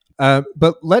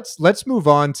But let's move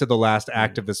on to the last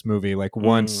act of this movie. Like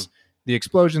once the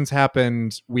explosions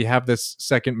happened, we have this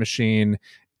second machine.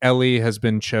 Ellie has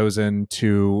been chosen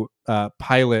to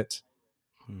pilot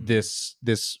this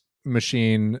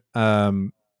machine,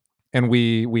 and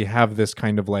we have this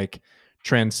kind of like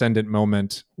transcendent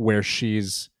moment where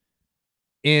she's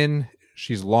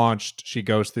launched, she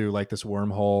goes through like this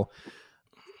wormhole.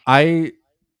 I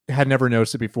had never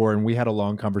noticed it before, and we had a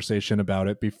long conversation about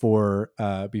it before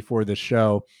this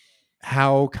show,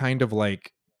 how kind of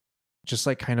like just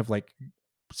like kind of like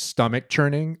stomach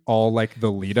churning all like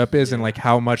the lead up is, and like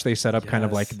how much they set up kind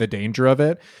of like the danger of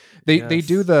it. They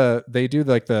do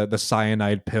like the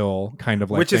cyanide pill kind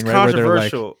of like which thing, is right?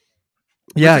 controversial.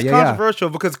 Controversial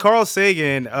because Carl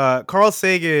Sagan,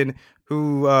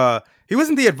 who he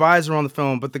wasn't the advisor on the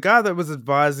film, but the guy that was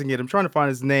advising it, I'm trying to find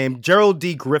his name, Gerald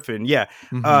D. Griffin. Yeah.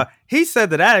 He said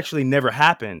that actually never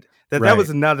happened. That was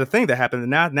another thing that happened.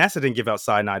 NASA didn't give out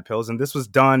cyanide pills, and this was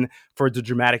done for the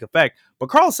dramatic effect. But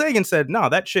Carl Sagan said, no,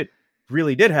 that shit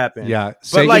really did happen. Yeah.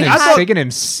 But Sagan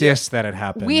insists that it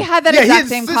happened. We had that exact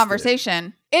same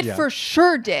conversation. It for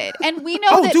sure did. And we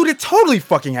know that... dude, it totally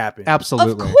fucking happened.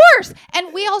 Absolutely. Of course.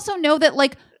 And we also know that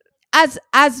like as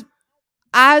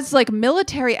like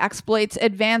military exploits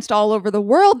advanced all over the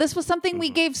world, this was something we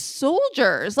gave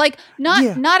soldiers. Like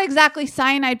not exactly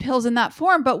cyanide pills in that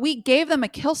form, but we gave them a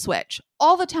kill switch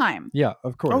all the time. Yeah,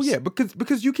 of course. Oh yeah,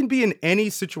 because you can be in any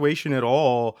situation at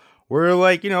all where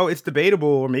like, it's debatable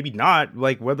or maybe not,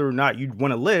 like whether or not you'd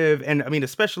want to live. And I mean,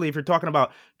 especially if you're talking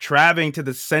about traveling to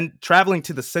the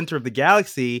center of the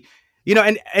galaxy,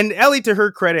 and Ellie, to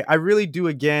her credit, I really do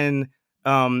again,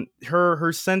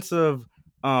 her sense of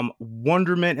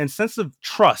wonderment and sense of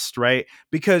trust, right?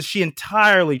 Because she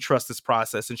entirely trusts this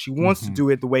process and she wants to do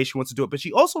it the way she wants to do it, but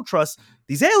she also trusts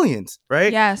these aliens,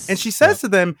 right? Yes. And she says to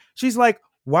them, she's like,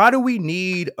 why do we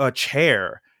need a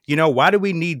chair? Why do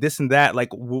we need this and that? Like,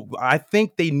 I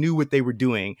think they knew what they were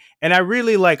doing. And I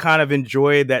really like kind of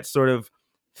enjoyed that sort of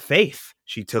faith.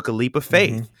 She took a leap of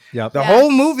faith. Yep. The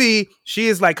whole movie, she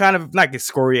is like kind of not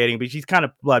excoriating, but she's kind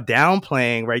of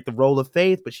downplaying, right, the role of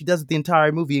faith. But she does it the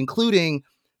entire movie, including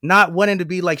not wanting to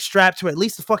be like strapped to at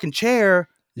least a fucking chair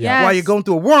while you're going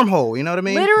through a wormhole. You know what I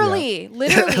mean?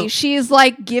 Literally, she's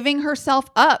like giving herself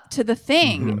up to the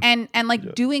thing, and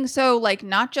like doing so like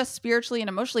not just spiritually and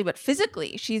emotionally, but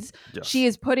physically. She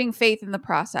is putting faith in the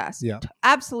process. Yeah,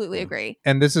 absolutely agree.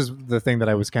 And this is the thing that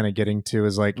I was kind of getting to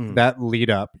is like that lead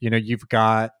up.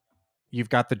 You've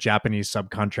got the Japanese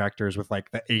subcontractors with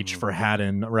like the H for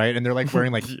Haddon, right? And they're like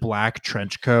wearing like black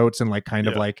trench coats and like kind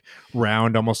of like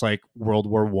round, almost like World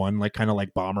War I, like kind of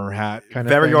like bomber hat kind of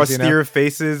very austere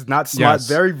faces, not smart,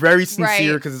 very, very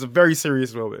sincere because it's a very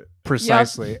serious moment.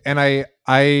 Precisely. And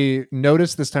I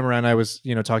noticed this time around, I was,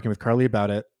 talking with Carly about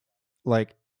it,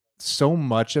 like so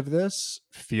much of this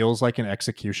feels like an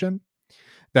execution.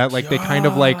 That like they kind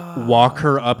of like walk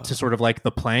her up to sort of like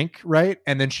the plank, right?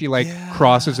 And then she like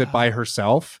crosses it by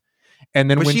herself.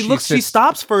 And then when she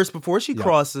stops first before she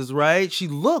crosses, right? She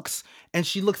looks and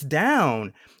she looks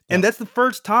down. And that's the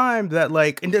first time that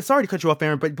like, and sorry to cut you off,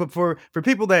 Aaron, but for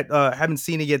people that haven't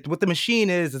seen it yet, what the machine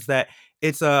is that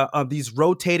it's these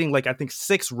rotating, like I think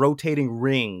 6 rotating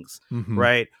rings,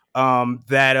 right?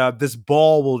 That this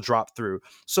ball will drop through.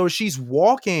 So she's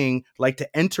walking like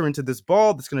to enter into this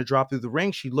ball that's going to drop through the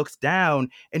ring. She looks down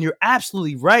and you're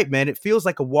absolutely right, man. It feels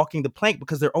like a walking the plank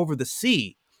because they're over the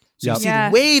sea. So you see the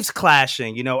waves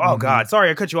clashing, oh God, sorry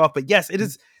I cut you off. But yes, it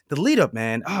is the lead up,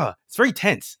 man. It's very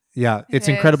tense. Yeah, it's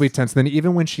incredibly tense. Then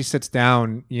even when she sits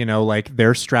down, like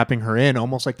they're strapping her in,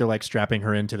 almost like they're like strapping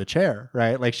her into the chair,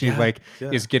 right? Like she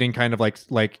is getting kind of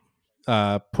like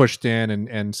pushed in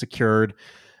and secured.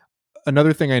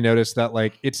 Another thing I noticed that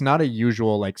like it's not a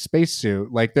usual like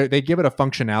spacesuit. Like they give it a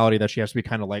functionality that she has to be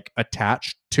kind of like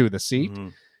attached to the seat,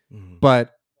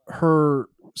 but her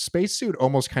spacesuit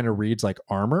almost kind of reads like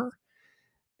armor.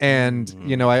 And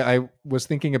I was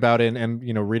thinking about it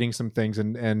and reading some things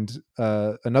and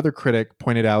another critic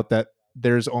pointed out that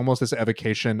there's almost this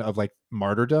evocation of like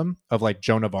martyrdom of like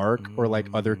Joan of Arc or like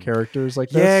other characters like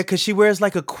this. Yeah, because she wears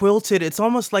like it's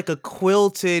almost like a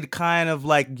quilted kind of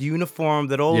like uniform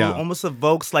that almost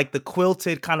evokes like the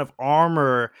quilted kind of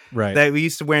armor that we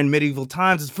used to wear in medieval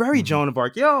times. It's very Joan of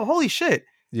Arc. Yo, holy shit.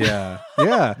 Yeah.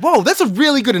 Whoa, that's a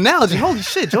really good analogy. Holy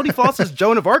shit, Jodie Foster's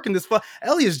Joan of Arc in this.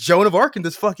 Ellie is Joan of Arc in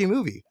this fucking movie.